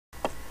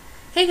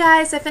Hey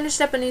guys, I finished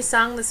up a new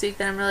song this week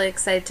that I'm really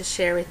excited to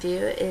share with you.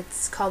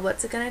 It's called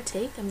What's It Gonna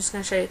Take? I'm just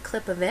going to show you a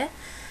clip of it.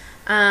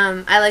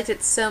 I liked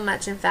it so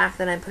much, in fact,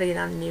 that I'm putting it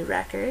on a new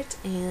record.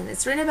 And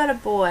it's written about a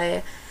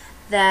boy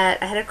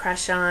that I had a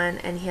crush on,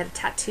 and he had a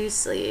tattoo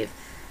sleeve.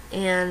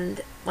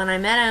 And when I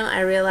met him,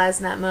 I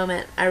realized in that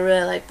moment I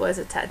really like boys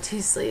with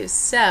tattoo sleeves.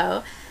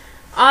 So,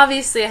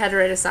 obviously I had to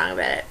write a song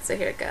about it. So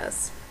here it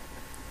goes.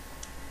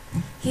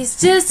 He's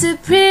just a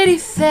pretty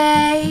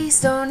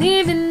face, don't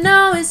even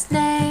know his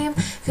name,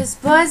 'cause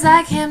boys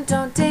like him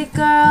don't date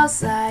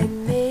girls like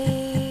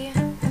me.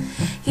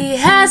 He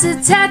has a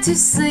tattoo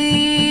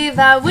sleeve,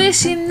 I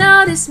wish he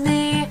noticed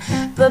me,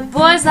 but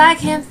boys like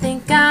him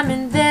think I'm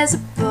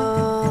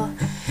invisible.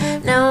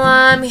 Now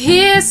I'm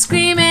here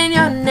screaming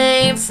your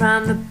name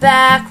from the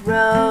back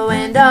row,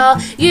 and all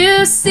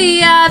you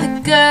see are the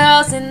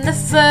girls in the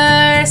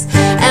first.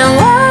 And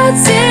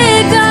what's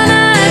it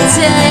gonna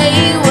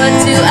take?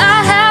 What do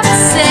I have to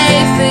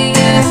say for you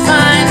to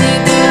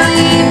finally